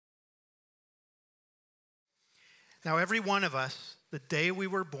Now, every one of us, the day we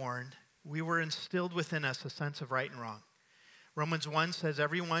were born, we were instilled within us a sense of right and wrong. Romans 1 says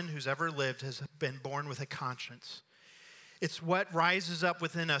everyone who's ever lived has been born with a conscience. It's what rises up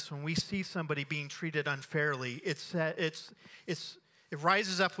within us when we see somebody being treated unfairly. It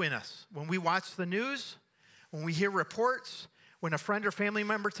rises up in us. When we watch the news, when we hear reports, when a friend or family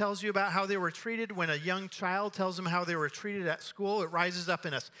member tells you about how they were treated, when a young child tells them how they were treated at school, it rises up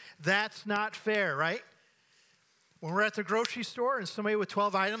in us. That's not fair, right? When we're at the grocery store and somebody with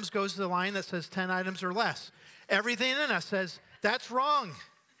 12 items goes to the line that says 10 items or less, everything in us says, that's wrong.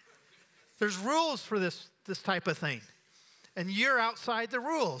 There's rules for this type of thing. And you're outside the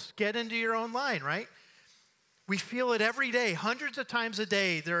rules. Get into your own line, right? We feel it every day. Hundreds of times a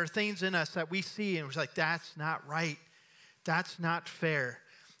day, there are things in us that we see and we're like, that's not right. That's not fair.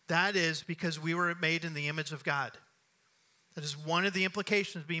 That is because we were made in the image of God. That is one of the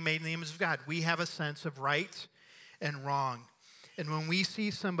implications of being made in the image of God. We have a sense of right and wrong. And when we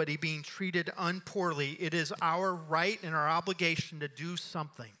see somebody being treated unpoorly, it is our right and our obligation to do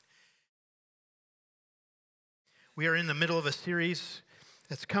something. We are in the middle of a series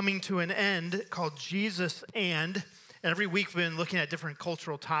that's coming to an end called Jesus and every week we've been looking at different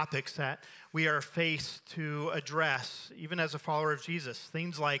cultural topics that we are faced to address, even as a follower of Jesus.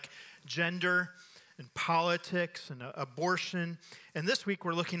 Things like gender and politics and abortion. And this week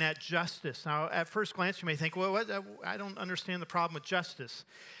we're looking at justice. Now, at first glance, you may think, well, I don't understand the problem with justice.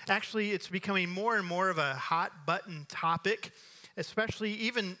 Actually, it's becoming more and more of a hot button topic, especially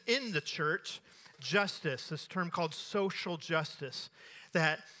even in the church. Justice, this term called social justice,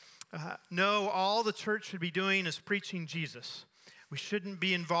 that no, all the church should be doing is preaching Jesus. We shouldn't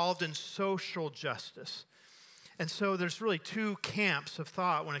be involved in social justice. And so there's really two camps of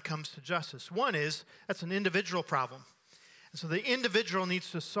thought when it comes to justice. One is that's an individual problem. And so the individual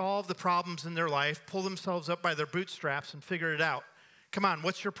needs to solve the problems in their life, pull themselves up by their bootstraps and figure it out. Come on,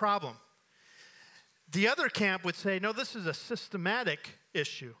 what's your problem? The other camp would say, no, this is a systematic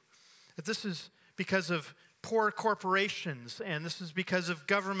issue. That this is because of poor corporations, and this is because of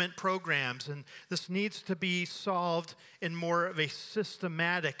government programs, and this needs to be solved in more of a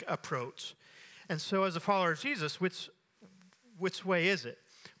systematic approach. And so as a follower of Jesus, which way is it?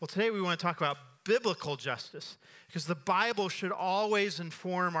 Well, today we want to talk about biblical justice, because the Bible should always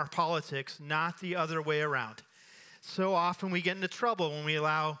inform our politics, not the other way around. So often we get into trouble when we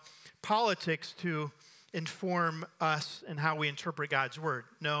allow politics to inform us and how we interpret God's word.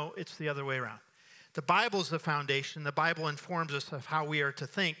 No, it's the other way around. The Bible's the foundation. The Bible informs us of how we are to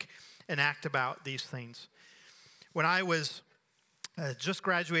think and act about these things. When I was just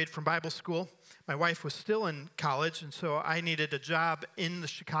graduated from Bible school, my wife was still in college, and so I needed a job in the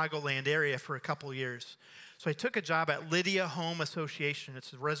Chicagoland area for a couple years. So I took a job at Lydia Home Association.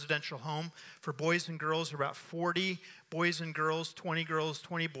 It's a residential home for boys and girls. There are about 40 boys and girls,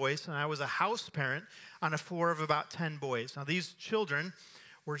 20 boys, and I was a house parent on a floor of about 10 boys. Now, these children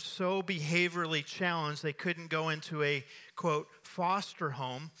were so behaviorally challenged they couldn't go into a, quote, foster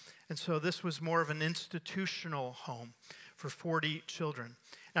home, and so this was more of an institutional home for 40 children.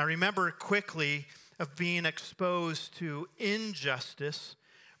 And I remember quickly of being exposed to injustice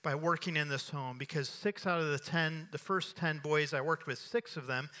by working in this home, because 6 out of the first 10 boys I worked with, 6 of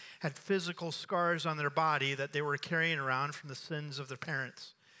them had physical scars on their body that they were carrying around from the sins of their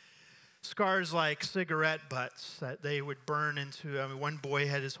parents. Scars like cigarette butts that they would burn into. I mean, one boy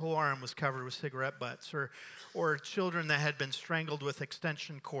had his whole arm was covered with cigarette butts, or children that had been strangled with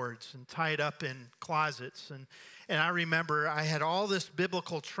extension cords and tied up in closets. And I remember I had all this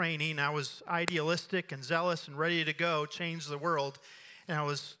biblical training. I was idealistic and zealous and ready to go, change the world. And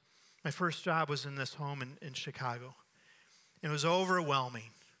my first job was in this home in Chicago. It was overwhelming.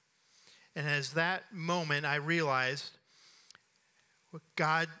 And as that moment, I realized what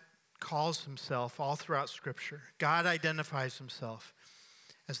God calls himself all throughout Scripture. God identifies himself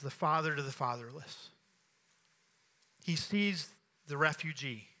as the father to the fatherless. He sees the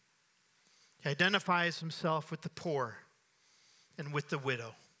refugee. He identifies himself with the poor and with the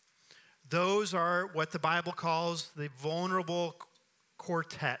widow. Those are what the Bible calls the vulnerable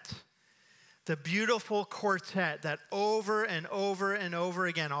quartet. The beautiful quartet that over and over and over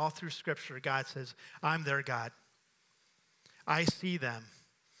again, all through Scripture, God says, I'm their God. I see them.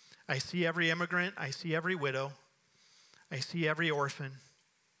 I see every immigrant. I see every widow. I see every orphan.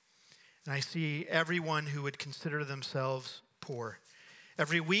 And I see everyone who would consider themselves poor.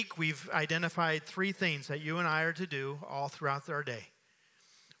 Every week, we've identified 3 things that you and I are to do all throughout our day.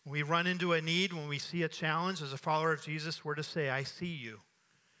 When we run into a need, when we see a challenge, as a follower of Jesus, we're to say, I see you.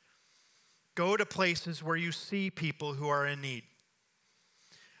 Go to places where you see people who are in need.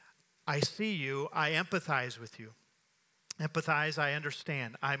 I see you. I empathize with you. Empathize, I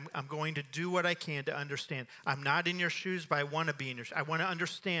understand. I'm going to do what I can to understand. I'm not in your shoes, but I want to be in your shoes. I want to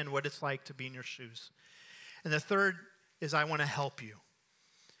understand what it's like to be in your shoes. And the third is I want to help you.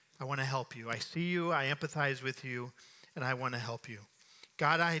 I want to help you. I see you, I empathize with you, and I want to help you.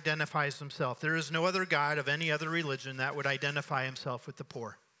 God identifies himself. There is no other God of any other religion that would identify himself with the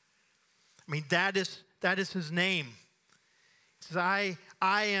poor. I mean, that is his name. He says, I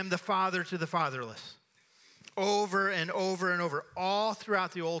am the father to the fatherless. Over and over and over, all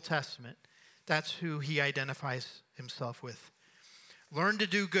throughout the Old Testament, that's who he identifies himself with. Learn to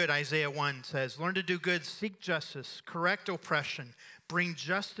do good, Isaiah 1 says. Learn to do good, seek justice, correct oppression, bring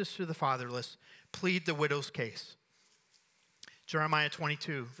justice to the fatherless, plead the widow's case. Jeremiah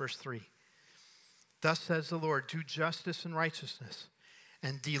 22, verse 3. Thus says the Lord, do justice and righteousness,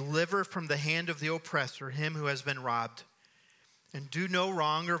 and deliver from the hand of the oppressor him who has been robbed. And do no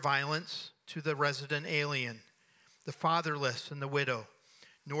wrong or violence to the resident alien, the fatherless and the widow,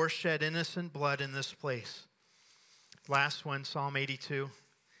 nor shed innocent blood in this place. Last one, Psalm 82.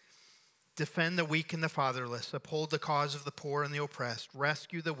 Defend the weak and the fatherless. Uphold the cause of the poor and the oppressed.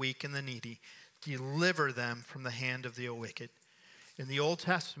 Rescue the weak and the needy. Deliver them from the hand of the wicked. In the Old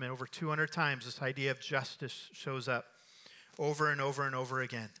Testament, over 200 times, this idea of justice shows up over and over and over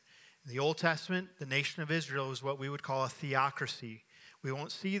again. In the Old Testament, the nation of Israel is what we would call a theocracy. We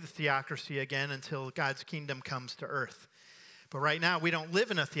won't see the theocracy again until God's kingdom comes to earth. But right now, we don't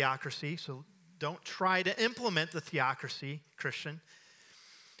live in a theocracy, so don't try to implement the theocracy, Christian.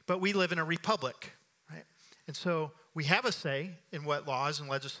 But we live in a republic, right? And so we have a say in what laws and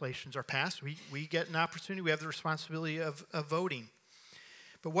legislations are passed. We get an opportunity. We have the responsibility of voting.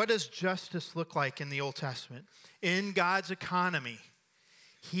 But what does justice look like in the Old Testament? In God's economy,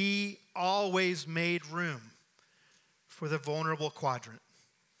 he always made room for the vulnerable quadrant.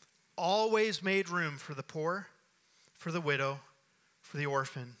 Always made room for the poor, for the widow, for the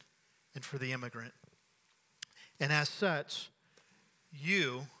orphan, and for the immigrant. And as such,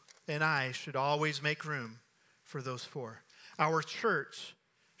 you and I should always make room for those four. Our church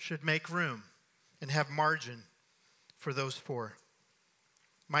should make room and have margin for those four.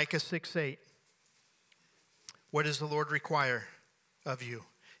 Micah 6:8. What does the Lord require of you?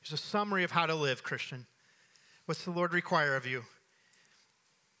 Here's a summary of how to live, Christian. What's the Lord require of you?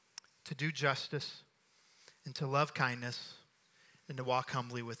 To do justice and to love kindness and to walk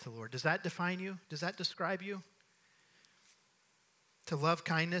humbly with the Lord. Does that define you? Does that describe you? To love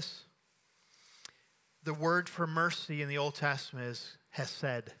kindness? The word for mercy in the Old Testament is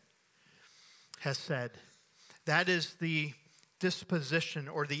hesed. Hesed. That is the disposition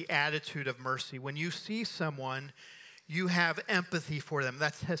or the attitude of mercy. When you see someone, you have empathy for them.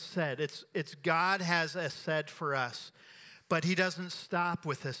 That's hesed. It's God has hesed for us. But he doesn't stop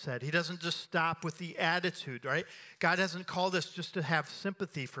with hesed. He doesn't just stop with the attitude, right? God hasn't called us just to have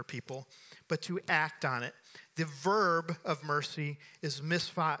sympathy for people, but to act on it. The verb of mercy is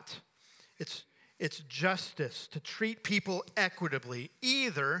misfat. It's justice, to treat people equitably,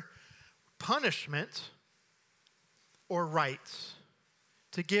 either punishment or rights,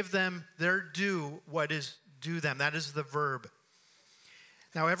 to give them their due, what is due them. That is the verb.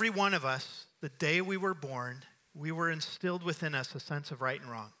 Now, every one of us, the day we were born, we were instilled within us a sense of right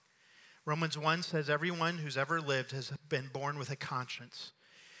and wrong. Romans 1 says everyone who's ever lived has been born with a conscience.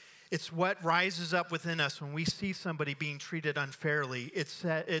 It's what rises up within us when we see somebody being treated unfairly. It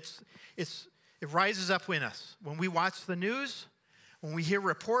rises up in us. When we watch the news, when we hear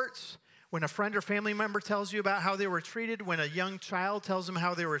reports, when a friend or family member tells you about how they were treated, when a young child tells them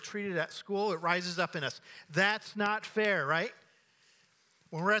how they were treated at school, it rises up in us. That's not fair, right?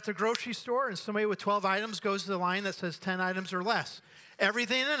 When we're at the grocery store and somebody with 12 items goes to the line that says 10 items or less,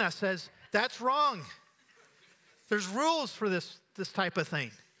 everything in us says, that's wrong. There's rules for this type of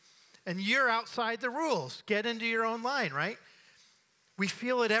thing. And you're outside the rules. Get into your own line, right? We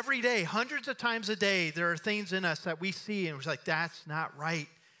feel it every day. Hundreds of times a day, there are things in us that we see and we're like, that's not right.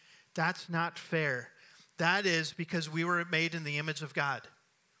 That's not fair. That is because we were made in the image of God.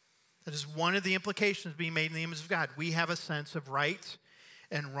 That is one of the implications of being made in the image of God. We have a sense of right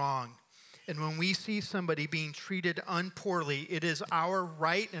and wrong. And when we see somebody being treated unpoorly, it is our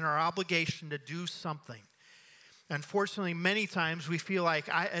right and our obligation to do something. Unfortunately, many times we feel like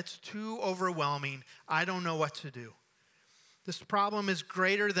it's too overwhelming. I don't know what to do. This problem is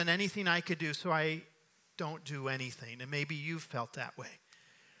greater than anything I could do, so I don't do anything. And maybe you've felt that way.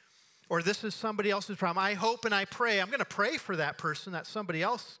 Or this is somebody else's problem. I hope and I pray. I'm going to pray for that person that somebody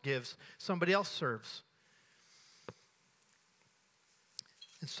else gives, somebody else serves.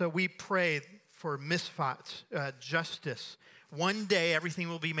 And so we pray for misfat, justice. One day everything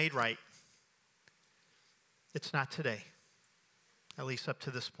will be made right. It's not today. at least up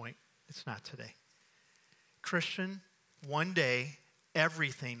to this point. It's not today. Christian, one day,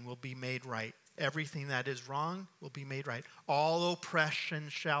 everything will be made right. Everything that is wrong will be made right. All oppression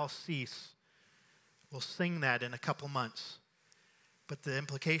shall cease. We'll sing that in a couple months. But the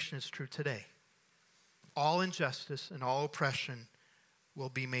implication is true today. All injustice and all oppression will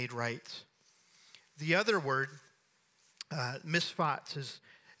be made right. The other word, misfats, is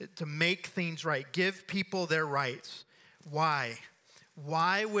to make things right. Give people their rights. Why?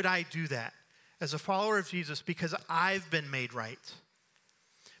 Why would I do that? As a follower of Jesus, because I've been made right.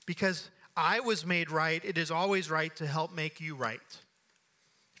 Because I was made right, it is always right to help make you right.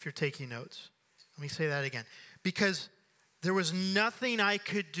 If you're taking notes. Let me say that again. Because there was nothing I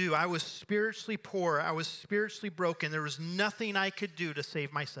could do. I was spiritually poor. I was spiritually broken. There was nothing I could do to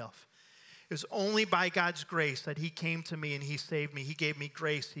save myself. It was only by God's grace that he came to me and he saved me. He gave me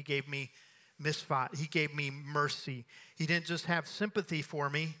grace. He gave me misfat. He gave me mercy. He didn't just have sympathy for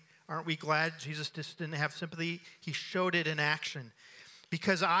me. Aren't we glad Jesus just didn't have sympathy? He showed it in action.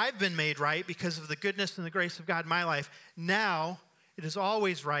 Because I've been made right, because of the goodness and the grace of God in my life, now it is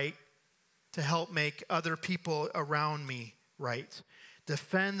always right to help make other people around me right.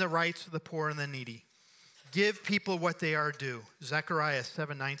 Defend the rights of the poor and the needy. Give people what they are due. Zechariah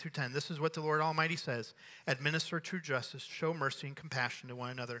 7:9-10. This is what the Lord Almighty says. Administer true justice, show mercy and compassion to one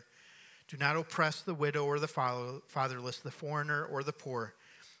another. Do not oppress the widow or the fatherless, the foreigner or the poor.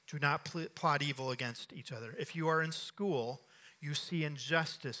 Do not plot evil against each other. If you are in school, you see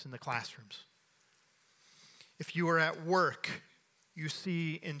injustice in the classrooms. If you are at work, you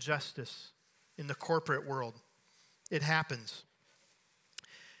see injustice in the corporate world. It happens.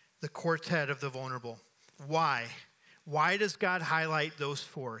 The quartet of the vulnerable. Why? Why does God highlight those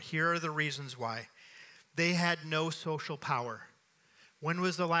four? Here are the reasons why. They had no social power. When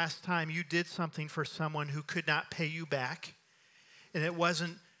was the last time you did something for someone who could not pay you back? And it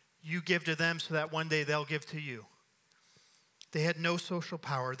wasn't you give to them so that one day they'll give to you. They had no social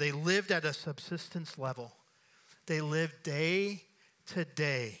power. They lived at a subsistence level. They lived day to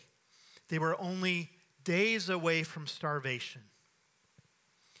day. They were only days away from starvation.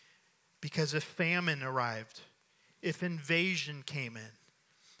 Because if famine arrived, if invasion came in,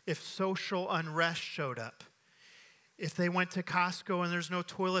 if social unrest showed up, if they went to Costco and there's no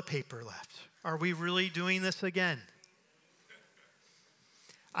toilet paper left, are we really doing this again?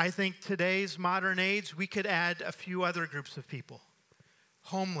 I think today's modern age, we could add a few other groups of people.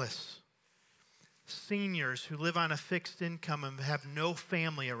 Homeless, seniors who live on a fixed income and have no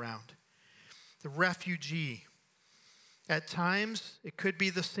family around, the refugee. At times, it could be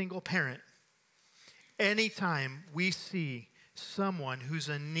the single parent. Anytime we see someone who's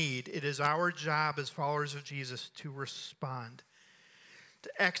in need, it is our job as followers of Jesus to respond,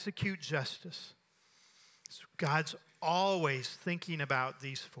 to execute justice. So God's always thinking about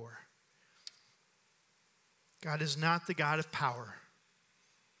these four. God is not the God of power.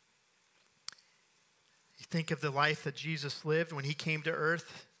 You think of the life that Jesus lived when he came to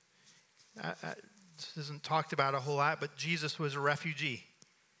earth. This isn't talked about a whole lot, but Jesus was a refugee.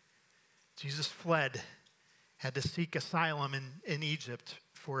 Jesus fled, had to seek asylum in Egypt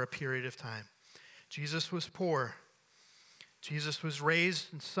for a period of time. Jesus was poor. Jesus was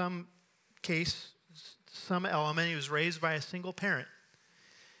raised in some case, some element. He was raised by a single parent.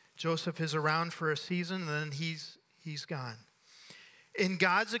 Joseph is around for a season, and then he's gone. In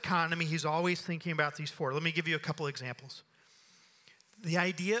God's economy, he's always thinking about these four. Let me give you a couple examples. The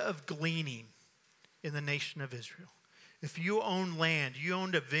idea of gleaning in the nation of Israel. If you own land, you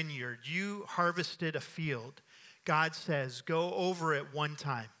owned a vineyard, you harvested a field, God says, go over it one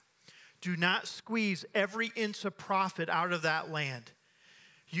time. Do not squeeze every inch of profit out of that land.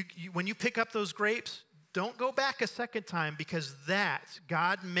 When you pick up those grapes, don't go back a second time, because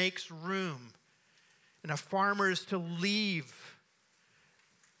God makes room. And a farmer is to leave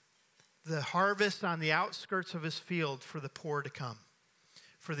the harvest on the outskirts of his field for the poor to come,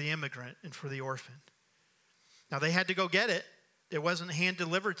 for the immigrant and for the orphan. Now, they had to go get it. It wasn't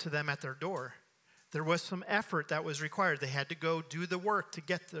hand-delivered to them at their door. There was some effort that was required. They had to go do the work to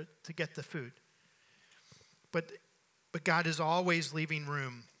get the food. But God is always leaving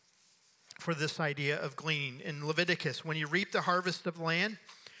room for this idea of gleaning. In Leviticus, when you reap the harvest of land,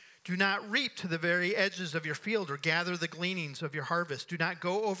 do not reap to the very edges of your field or gather the gleanings of your harvest. Do not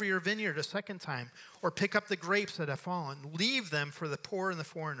go over your vineyard a second time or pick up the grapes that have fallen. Leave them for the poor and the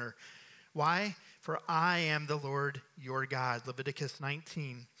foreigner. Why? For I am the Lord your God. Leviticus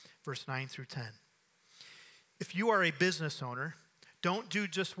 19, verse 9-10. If you are a business owner, don't do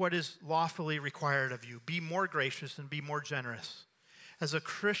just what is lawfully required of you. Be more gracious and be more generous. As a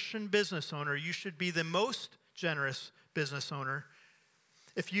Christian business owner, you should be the most generous business owner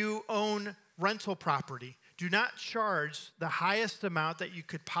If you own rental property, do not charge the highest amount that you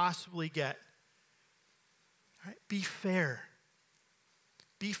could possibly get. All right? Be fair.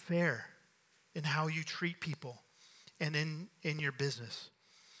 Be fair in how you treat people and in your business.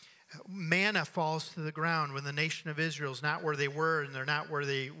 Manna falls to the ground when the nation of Israel is not where they were and they're not where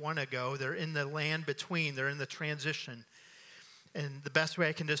they want to go. They're in the land between. They're in the transition. And the best way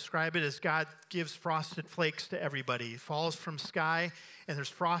I can describe it is God gives frosted flakes to everybody. It falls from sky, and there's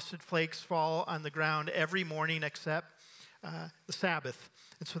frosted flakes fall on the ground every morning except the Sabbath.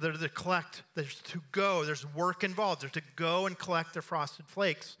 And so they're to collect, there's to go, there's work involved. They're to go and collect their frosted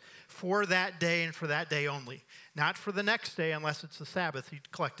flakes for that day and for that day only. Not for the next day unless it's the Sabbath. You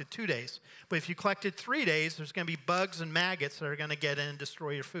collected 2 days. But if you collected 3 days, there's going to be bugs and maggots that are going to get in and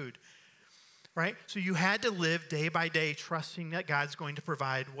destroy your food. Right? So you had to live day by day trusting that God's going to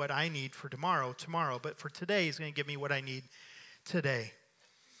provide what I need for tomorrow. But for today, he's going to give me what I need today.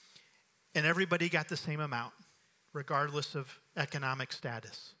 And everybody got the same amount, regardless of economic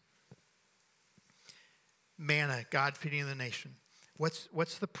status. Manna, God feeding the nation.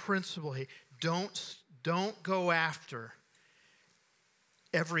 What's the principle here? Don't go after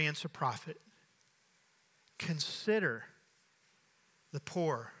every inch of profit. Consider the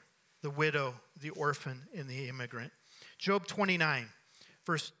poor, the widow, the orphan, and the immigrant. Job 29,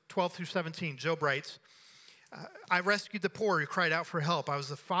 verse 12 through 17, Job writes, I rescued the poor who cried out for help. I was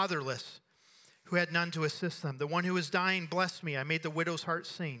the fatherless who had none to assist them. The one who was dying blessed me. I made the widow's heart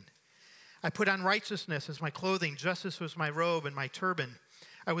sing. I put on righteousness as my clothing. Justice was my robe and my turban.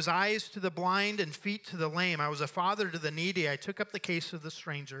 I was eyes to the blind and feet to the lame. I was a father to the needy. I took up the case of the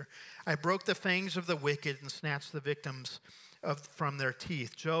stranger. I broke the fangs of the wicked and snatched the victims from their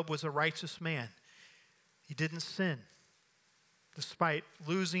teeth. Job was a righteous man. He didn't sin despite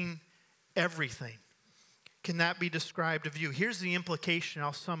losing everything. Can that be described of you? Here's the implication.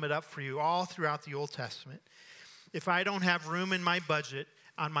 I'll sum it up for you all throughout the Old Testament. If I don't have room in my budget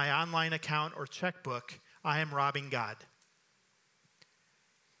on my online account or checkbook, I am robbing God.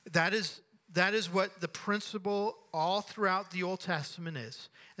 That is what the principle all throughout the Old Testament is.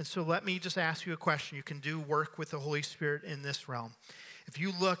 And so let me just ask you a question. You can do work with the Holy Spirit in this realm. If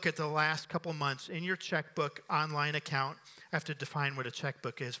you look at the last couple months in your checkbook online account, I have to define what a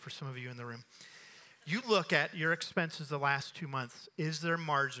checkbook is for some of you in the room. You look at your expenses the last 2 months. Is there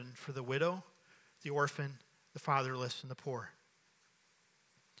margin for the widow, the orphan, the fatherless, and the poor?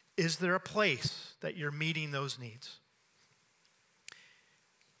 Is there a place that you're meeting those needs?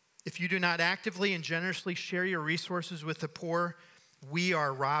 If you do not actively and generously share your resources with the poor, we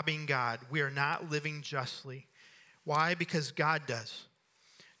are robbing God. We are not living justly. Why? Because God does.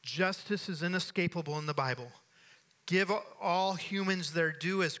 Justice is inescapable in the Bible. Give all humans their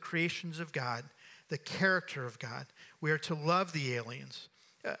due as creations of God, the character of God. We are to love the aliens.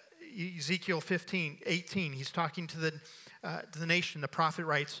 Ezekiel 15:18, he's talking to the nation. The prophet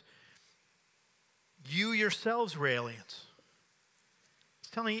writes, you yourselves were aliens.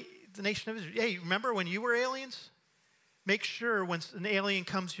 Telling the nation of Israel, hey, remember when you were aliens? Make sure when an alien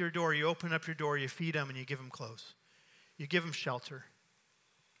comes to your door, you open up your door, you feed them, and you give them clothes. You give them shelter.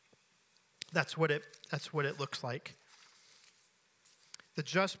 That's what it looks like. The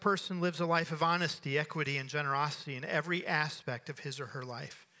just person lives a life of honesty, equity, and generosity in every aspect of his or her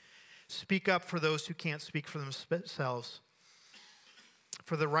life. Speak up for those who can't speak for themselves,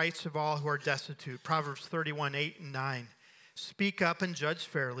 for the rights of all who are destitute. Proverbs 31:8 and 9. Speak up and judge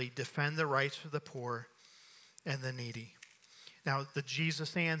fairly. Defend the rights of the poor and the needy. Now, the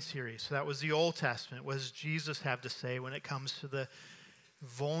Jesus and series, so that was the Old Testament. What does Jesus have to say when it comes to the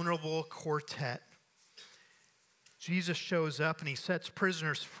vulnerable quartet? Jesus shows up and he sets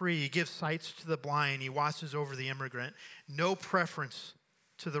prisoners free. He gives sight to the blind. He watches over the immigrant. No preference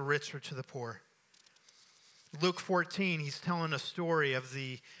to the rich or to the poor. Luke 14, he's telling a story of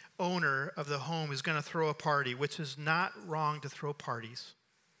the owner of the home who's going to throw a party, which is not wrong to throw parties.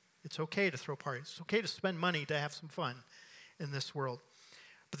 It's okay to throw parties. It's okay to spend money to have some fun in this world.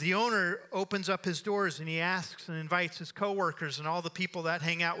 But the owner opens up his doors and he asks and invites his coworkers and all the people that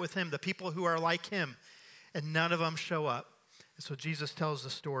hang out with him, the people who are like him, and none of them show up. And so Jesus tells the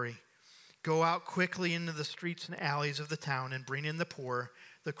story. Go out quickly into the streets and alleys of the town and bring in the poor,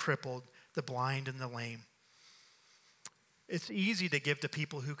 the crippled, the blind, and the lame. It's easy to give to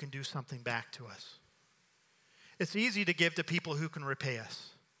people who can do something back to us. It's easy to give to people who can repay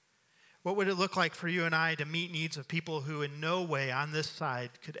us. What would it look like for you and I to meet needs of people who in no way on this side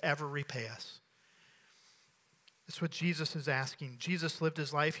could ever repay us? That's what Jesus is asking. Jesus lived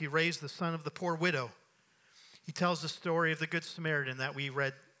his life. He raised the son of the poor widow. He tells the story of the Good Samaritan that we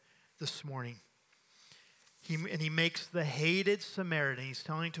read this morning. And he makes the hated Samaritan, he's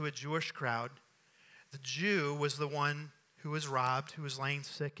telling to a Jewish crowd. The Jew was the one who was robbed, who was laying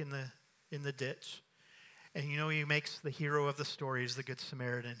sick in the ditch. And he makes the hero of the story is the Good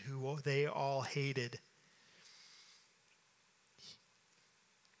Samaritan, who they all hated.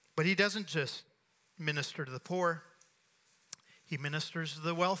 But he doesn't just minister to the poor. He ministers to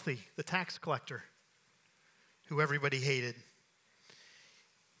the wealthy, the tax collector, who everybody hated.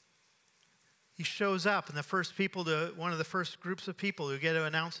 He shows up, and one of the first groups of people who get to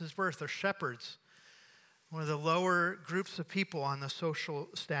announce his birth are shepherds, one of the lower groups of people on the social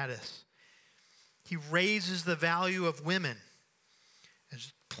status. He raises the value of women.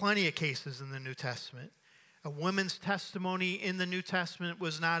 There's plenty of cases in the New Testament. A woman's testimony in the New Testament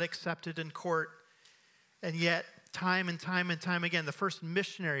was not accepted in court, and yet time and time and time again, the first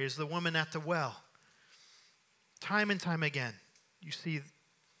missionary is the woman at the well. Time and time again, you see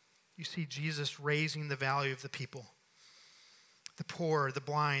Jesus raising the value of the people. The poor, the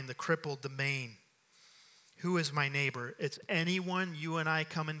blind, the crippled, the maimed. Who is my neighbor? It's anyone you and I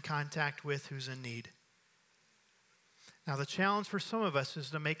come in contact with who's in need. Now, the challenge for some of us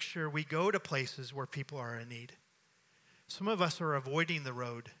is to make sure we go to places where people are in need. Some of us are avoiding the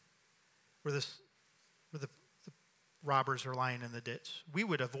road where the robbers are lying in the ditch. We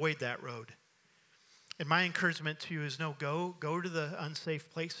would avoid that road. And my encouragement to you is go to the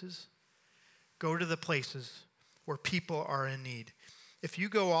unsafe places. Go to the places where people are in need. If you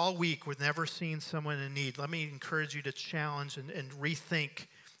go all week with never seeing someone in need, let me encourage you to challenge and rethink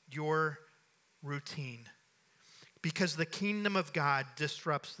your routine. Because the kingdom of God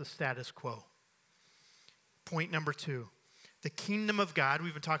disrupts the status quo. Point number 2. The kingdom of God,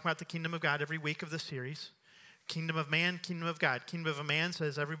 we've been talking about the kingdom of God every week of the series. Kingdom of man, kingdom of God. Kingdom of a man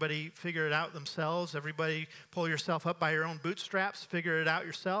says everybody figure it out themselves. Everybody pull yourself up by your own bootstraps. Figure it out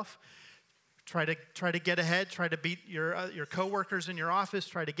yourself. Try to get ahead. Try to beat your coworkers in your office.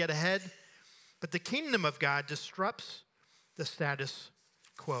 Try to get ahead. But the kingdom of God disrupts the status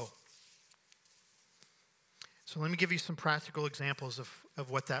quo. So let me give you some practical examples of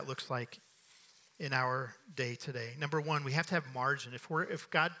what that looks like in our day today. Number 1, we have to have margin. If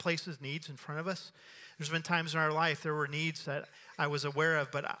God places needs in front of us, there's been times in our life there were needs that I was aware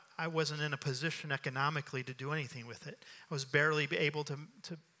of, but I wasn't in a position economically to do anything with it. I was barely able to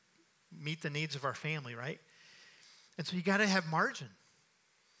meet the needs of our family, right? And so you got to have margin.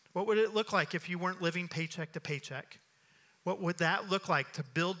 What would it look like if you weren't living paycheck to paycheck? What would that look like to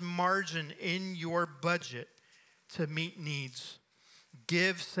build margin in your budget to meet needs?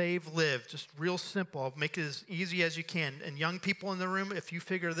 Give, save, live. Just real simple. Make it as easy as you can. And young people in the room, if you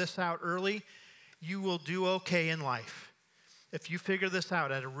figure this out early, you will do okay in life. If you figure this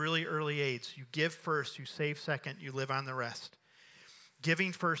out at a really early age, you give first, you save second, you live on the rest.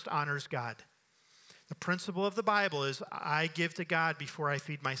 Giving first honors God. The principle of the Bible is I give to God before I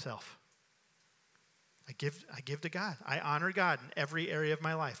feed myself. I give to God. I honor God in every area of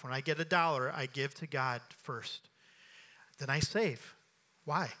my life. When I get $1, I give to God first. Then I save.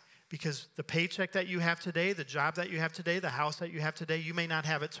 Why? Because the paycheck that you have today, the job that you have today, the house that you have today, you may not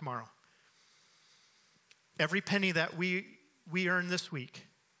have it tomorrow. Every penny that we earn this week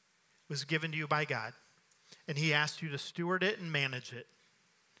was given to you by God. And he asked you to steward it and manage it.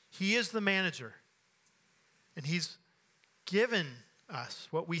 He is the manager. And he's given us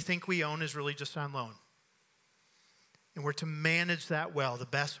what we think we own is really just on loan. And we're to manage that well. The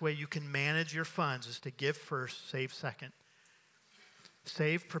best way you can manage your funds is to give first, save second.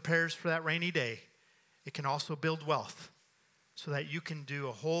 Save prepares for that rainy day. It can also build wealth so that you can do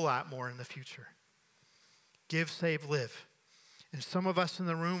a whole lot more in the future. Give, save, live. And some of us in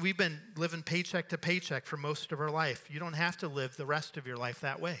the room, we've been living paycheck to paycheck for most of our life. You don't have to live the rest of your life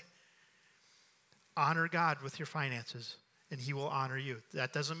that way. Honor God with your finances, and he will honor you.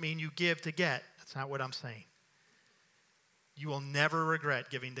 That doesn't mean you give to get. That's not what I'm saying. You will never regret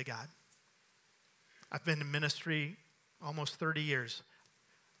giving to God. I've been in ministry almost 30 years.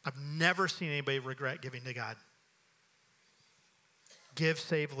 I've never seen anybody regret giving to God. Give,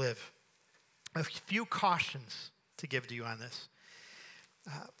 save, live. A few cautions to give to you on this.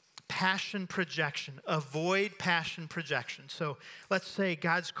 Passion projection. Avoid passion projection. So let's say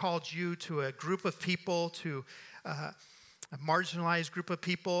God's called you to a group of people, to a marginalized group of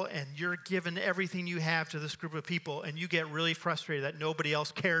people, and you're giving everything you have to this group of people, and you get really frustrated that nobody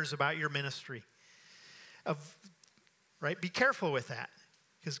else cares about your ministry. Right? Be careful with that,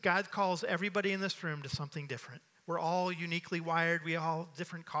 because God calls everybody in this room to something different. We're all uniquely wired. We all have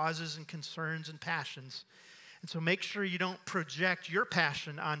different causes and concerns and passions. And so make sure you don't project your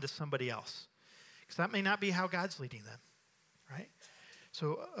passion onto somebody else, because that may not be how God's leading them, right?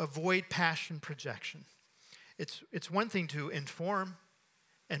 So avoid passion projection. It's one thing to inform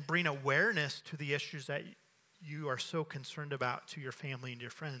and bring awareness to the issues that you are so concerned about to your family and your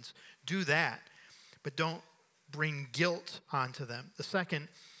friends. Do that, but don't bring guilt onto them. The second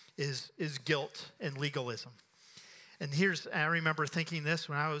is guilt and legalism. And I remember thinking this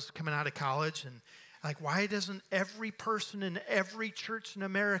when I was coming out of college, and like, why doesn't every person in every church in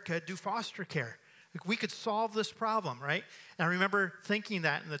America do foster care? Like, we could solve this problem, right? And I remember thinking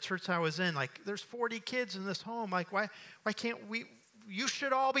that in the church I was in, like, there's 40 kids in this home. Like, why can't we? You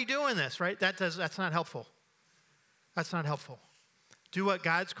should all be doing this, right? That's not helpful. That's not helpful. Do what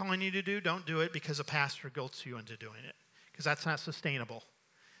God's calling you to do. Don't do it because a pastor guilts you into doing it, because that's not sustainable.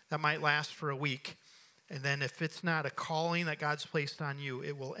 That might last for a week, and then if it's not a calling that God's placed on you,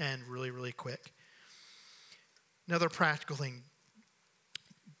 it will end really, really quick. Another practical thing.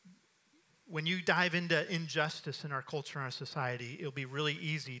 When you dive into injustice in our culture and our society, it'll be really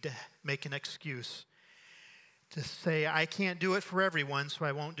easy to make an excuse to say, I can't do it for everyone, so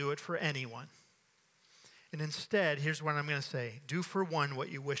I won't do it for anyone. And instead, here's what I'm going to say. Do for one what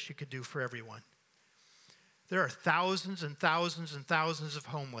you wish you could do for everyone. There are thousands and thousands and thousands of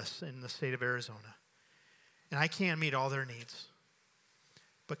homeless in the state of Arizona. And I can't meet all their needs.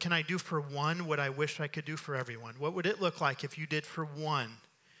 But can I do for one what I wish I could do for everyone? What would it look like if you did for one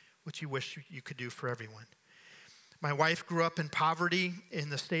what you wish you could do for everyone? My wife grew up in poverty in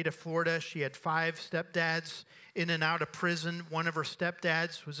the state of Florida. She had 5 stepdads in and out of prison. One of her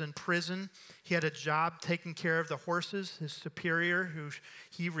stepdads was in prison. He had a job taking care of the horses. His superior, who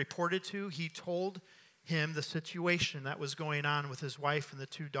he reported to, he told him the situation that was going on with his wife and the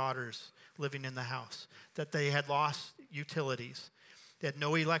 2 daughters living in the house, that they had lost utilities. They had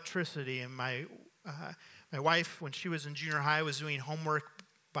no electricity. And my wife, when she was in junior high, was doing homework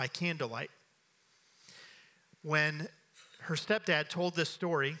by candlelight. When her stepdad told this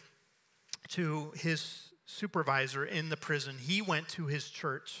story to his supervisor in the prison, he went to his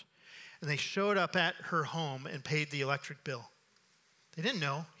church, and they showed up at her home and paid the electric bill. They didn't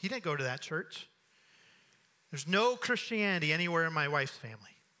know. He didn't go to that church. There's no Christianity anywhere in my wife's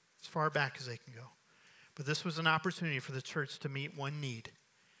family, as far back as they can go. But this was an opportunity for the church to meet one need.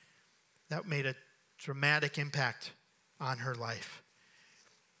 That made a dramatic impact on her life.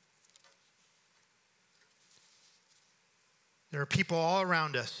 There are people all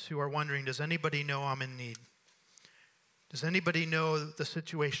around us who are wondering, does anybody know I'm in need? Does anybody know the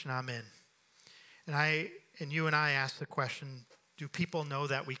situation I'm in? And you and I ask the question, do people know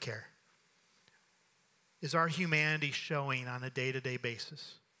that we care? Is our humanity showing on a day-to-day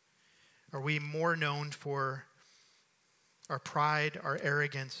basis? Are we more known for our pride, our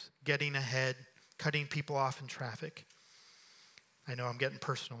arrogance, getting ahead, cutting people off in traffic? I know I'm getting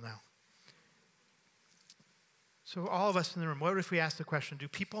personal now. So all of us in the room, what if we ask the question, do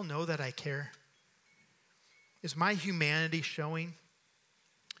people know that I care? Is my humanity showing?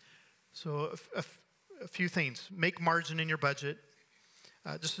 So a few things. Make margin in your budget.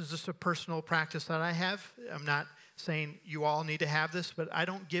 This is just a personal practice that I have. I'm not saying you all need to have this, but I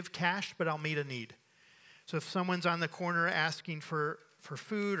don't give cash, but I'll meet a need. So if someone's on the corner asking for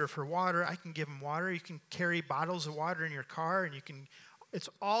food or for water, I can give them water. You can carry bottles of water in your car, and it's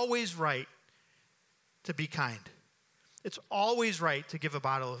always right to be kind. It's always right to give a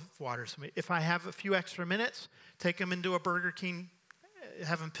bottle of water to somebody. If I have a few extra minutes, take them into a Burger King,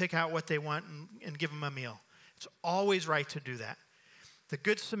 have them pick out what they want, and give them a meal. It's always right to do that. The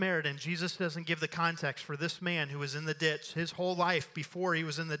Good Samaritan, Jesus doesn't give the context for this man who was in the ditch his whole life before he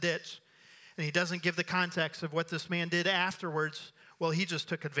was in the ditch. And he doesn't give the context of what this man did afterwards. Well, he just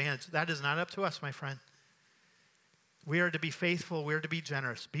took advantage. That is not up to us, my friend. We are to be faithful. We are to be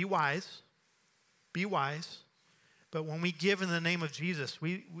generous. Be wise. Be wise. But when we give in the name of Jesus,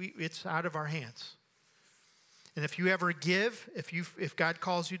 it's out of our hands. And if you ever give, if God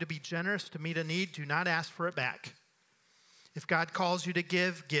calls you to be generous, to meet a need, do not ask for it back. If God calls you to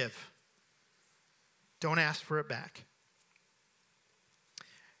give, give. Don't ask for it back.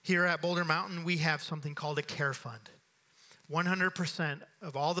 Here at Boulder Mountain, we have something called a care fund. 100%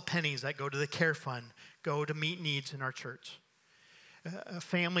 of all the pennies that go to the care fund go to meet needs in our church. A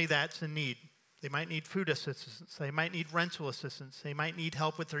family that's in need. They might need food assistance. They might need rental assistance. They might need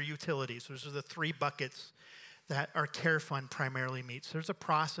help with their utilities. Those are the 3 buckets that our care fund primarily meets. There's a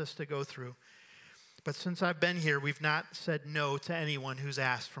process to go through. But since I've been here, we've not said no to anyone who's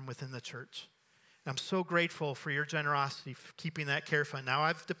asked from within the church. And I'm so grateful for your generosity for keeping that care fund. Now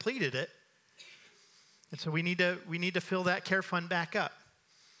I've depleted it. And so we need to fill that care fund back up.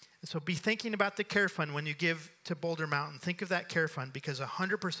 And so be thinking about the care fund when you give to Boulder Mountain. Think of that care fund, because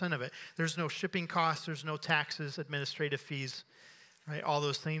 100% of it, there's no shipping costs, there's no taxes, administrative fees. right? All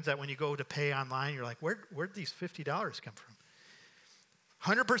those things that when you go to pay online, you're like, where'd these $50 come from?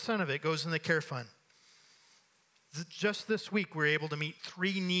 100% of it goes in the care fund. Just this week, we were able to meet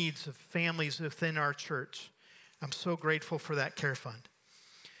 3 needs of families within our church. I'm so grateful for that care fund.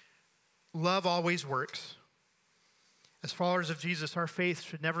 Love always works. As followers of Jesus, our faith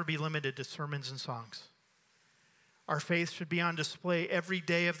should never be limited to sermons and songs. Our faith should be on display every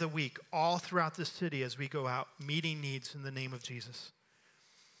day of the week, all throughout the city as we go out, meeting needs in the name of Jesus.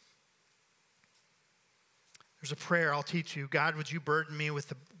 There's a prayer I'll teach you. God, would you burden me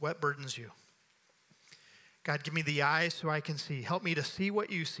with what burdens you? God, give me the eyes so I can see. Help me to see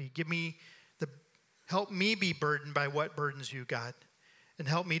what you see. Help me be burdened by what burdens you, God. And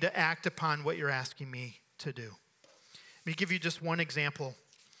help me to act upon what you're asking me to do. Let me give you just one example.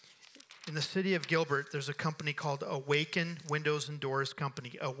 In the city of Gilbert, there's a company called Awaken Windows and Doors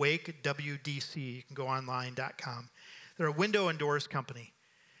Company. Awake, WDC. You can go online.com. They're a window and doors company.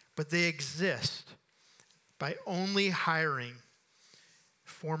 But they exist by only hiring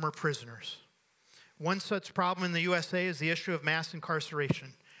former prisoners. One such problem in the USA is the issue of mass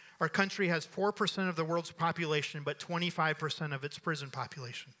incarceration. Our country has 4% of the world's population, but 25% of its prison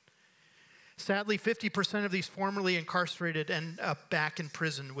population. Sadly, 50% of these formerly incarcerated end up back in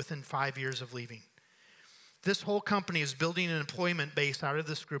prison within 5 years of leaving. This whole company is building an employment base out of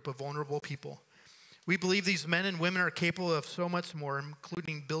this group of vulnerable people. We believe these men and women are capable of so much more,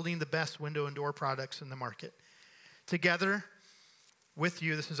 including building the best window and door products in the market. Together with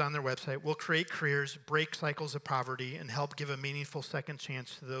you, this is on their website, we'll create careers, break cycles of poverty, and help give a meaningful second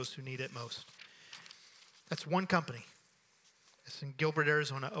chance to those who need it most. That's one company. It's in Gilbert,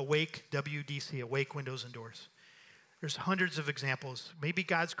 Arizona, Awake, WDC, Awake Windows and Doors. There's hundreds of examples. Maybe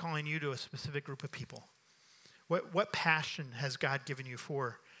God's calling you to a specific group of people. What passion has God given you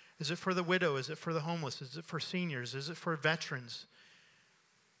for? Is it for the widow? Is it for the homeless? Is it for seniors? Is it for veterans?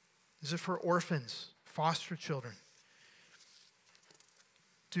 Is it for orphans, foster children?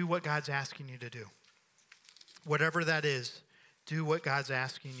 Do what God's asking you to do. Whatever that is, do what God's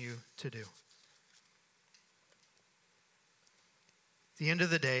asking you to do. At the end of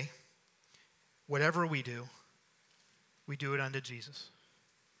the day, whatever we do it unto Jesus.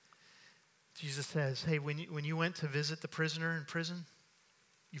 Jesus says, hey, when you went to visit the prisoner in prison,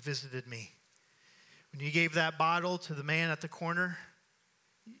 you visited me. When you gave that bottle to the man at the corner,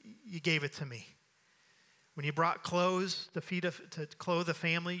 you gave it to me. When you brought clothes to clothe the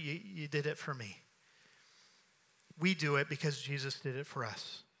family, you did it for me. We do it because Jesus did it for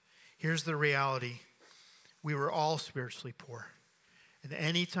us. Here's the reality. We were all spiritually poor. And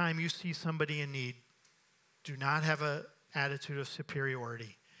anytime you see somebody in need, do not have an attitude of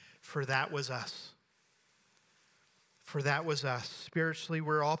superiority, for that was us. For that was us. Spiritually,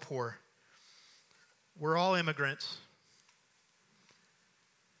 we're all poor. We're all immigrants.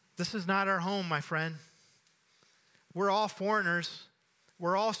 This is not our home, my friend. We're all foreigners.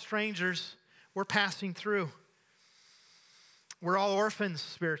 We're all strangers. We're passing through. We're all orphans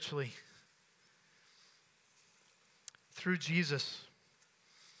spiritually. Through Jesus,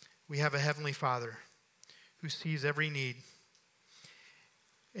 we have a heavenly Father who sees every need.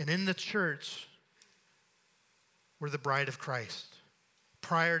 And in the church, we're the bride of Christ.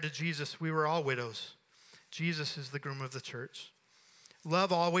 Prior to Jesus, we were all widows. Jesus is the groom of the church.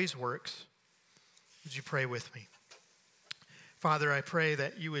 Love always works. Would you pray with me? Father, I pray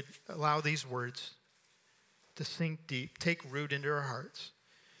that you would allow these words to sink deep, take root into our hearts.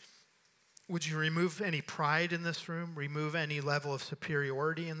 Would you remove any pride in this room, remove any level of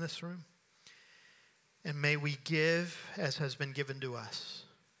superiority in this room? And may we give as has been given to us.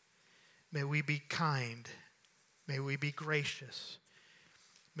 May we be kind. May we be gracious.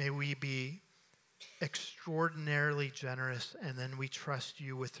 May we be extraordinarily generous, and then we trust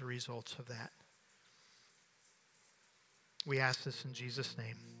you with the results of that. We ask this in Jesus'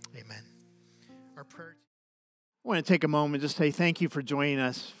 name. Amen. Our prayer. I want to take a moment to say thank you for joining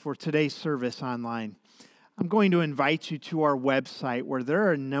us for today's service online. I'm going to invite you to our website where there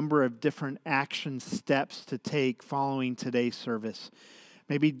are a number of different action steps to take following today's service.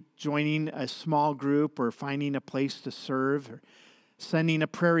 Maybe joining a small group or finding a place to serve or sending a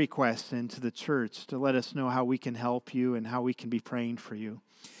prayer request into the church to let us know how we can help you and how we can be praying for you.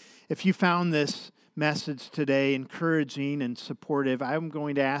 If you found this message today encouraging and supportive, I'm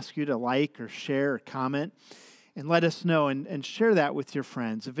going to ask you to like or share or comment and let us know and share that with your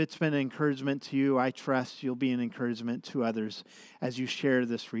friends. If it's been an encouragement to you, I trust you'll be an encouragement to others as you share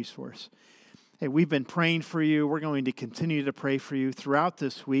this resource. Hey, we've been praying for you. We're going to continue to pray for you throughout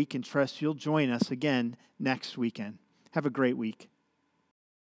this week and trust you'll join us again next weekend. Have a great week.